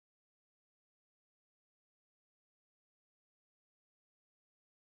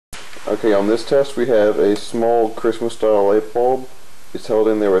Okay, on this test we have a small Christmas style light bulb. It's held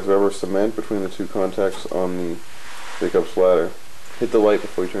in there with rubber cement between the two contacts on the Jacob's ladder. Hit the light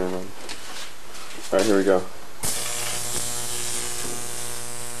before you turn it on. Alright, here we go.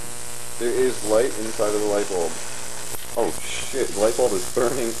 There is light inside of the light bulb. Oh shit, the light bulb is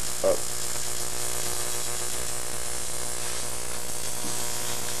burning up.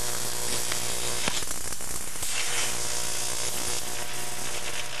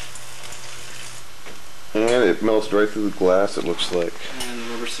 And it melts right through the glass, it looks like. And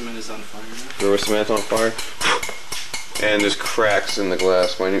rubber cement is on fire now. Rubber cement's on fire. And there's cracks in the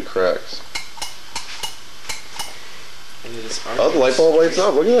glass, minute cracks. And it is oh, the light bulb lights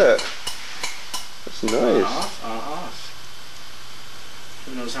up, look at that. That's nice. Off.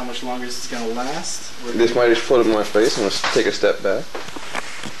 Who knows how much longer this is going to last? This might just float in my face. I'm going to take a step back.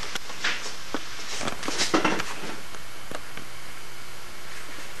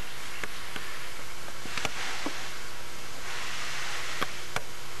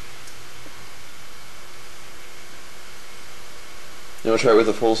 You want to try it with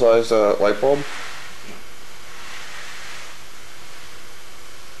a full-size light bulb?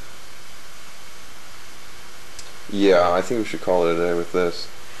 Yeah, I think we should call it a day with this.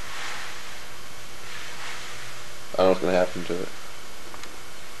 I don't know what's going to happen to it.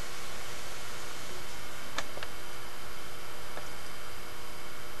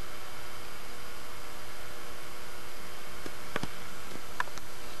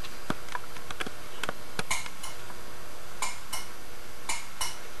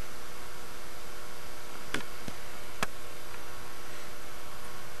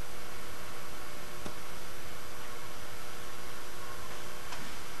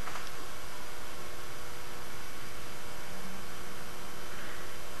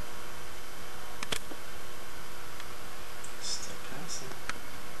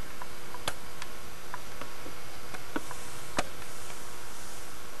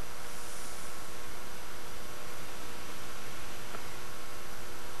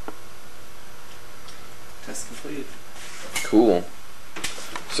 Test complete. Cool.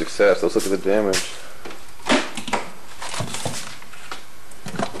 Success. Let's look at the damage.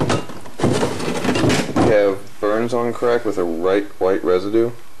 We have burns on crack with a white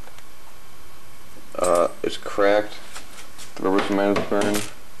residue. It's cracked. The rubber cement is burned.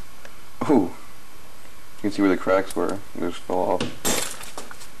 Ooh. You can see where the cracks were. They just fell off.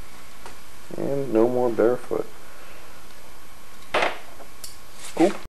 And no more barefoot. Cool.